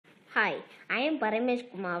Hi, I am Parameshh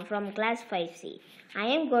from class 5C. I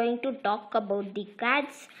am going to talk about the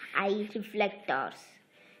cat's eye reflectors.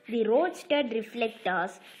 The road-stud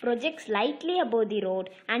reflectors project slightly above the road,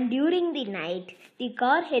 and during the night, the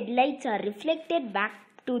car headlights are reflected back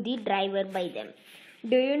to the driver by them.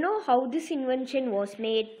 Do you know how this invention was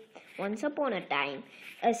made? Once upon a time,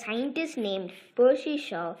 a scientist named Percy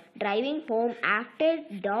Shaw driving home after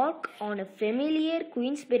dark on a familiar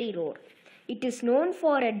Queensberry road. It is known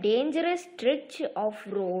for a dangerous stretch of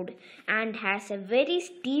road and has a very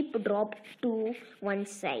steep drop to one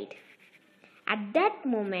side. At that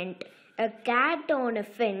moment, a cat on a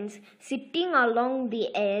fence sitting along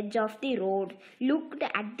the edge of the road looked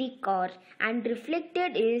at the car and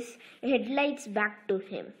reflected his headlights back to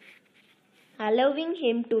him, allowing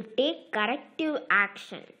him to take corrective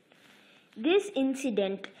action. This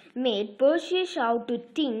incident made Percy Shaw to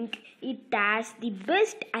think it as the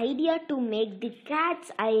best idea to make the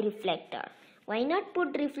cat's eye reflector. Why not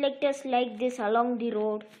put reflectors like this along the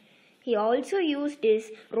road? He also used his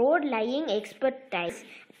road laying expertise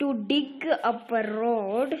to dig up a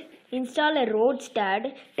road, install a road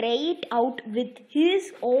stud, try it out with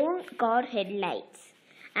his own car headlights,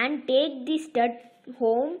 and take the stud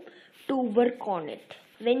home to work on it.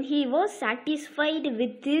 When he was satisfied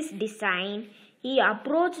with his design, he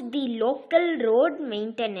approached the local road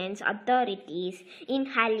maintenance authorities in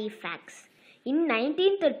Halifax. In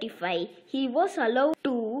 1935, he was allowed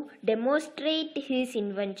to demonstrate his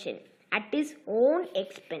invention at his own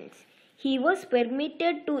expense. He was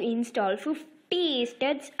permitted to install 50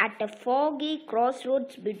 studs at a foggy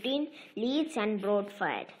crossroads between Leeds and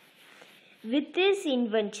Bradford. With this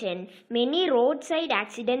invention, many roadside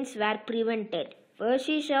accidents were prevented.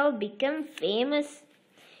 Percy Shaw became famous.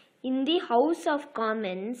 In the House of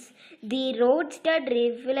Commons, the road-stud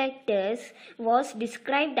reflectors was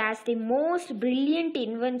described as the most brilliant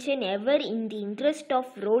invention ever in the interest of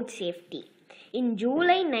road safety. In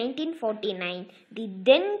July 1949, the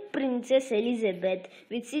then Princess Elizabeth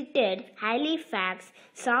visited Halifax,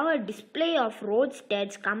 saw a display of road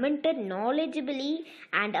studs, commented knowledgeably,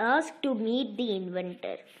 and asked to meet the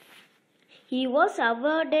inventor. He was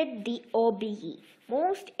awarded the OBE,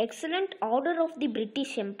 Most Excellent Order of the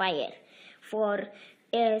British Empire, for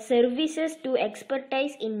services to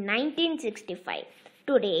expertise in 1965.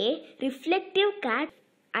 Today, reflective cat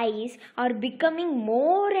eyes are becoming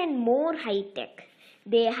more and more high-tech.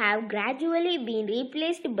 They have gradually been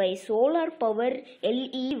replaced by solar-powered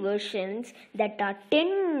LED versions that are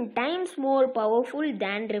 10 times more powerful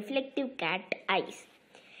than reflective cat eyes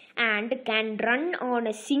and can run on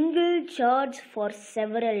a single charge for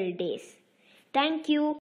several days. Thank you.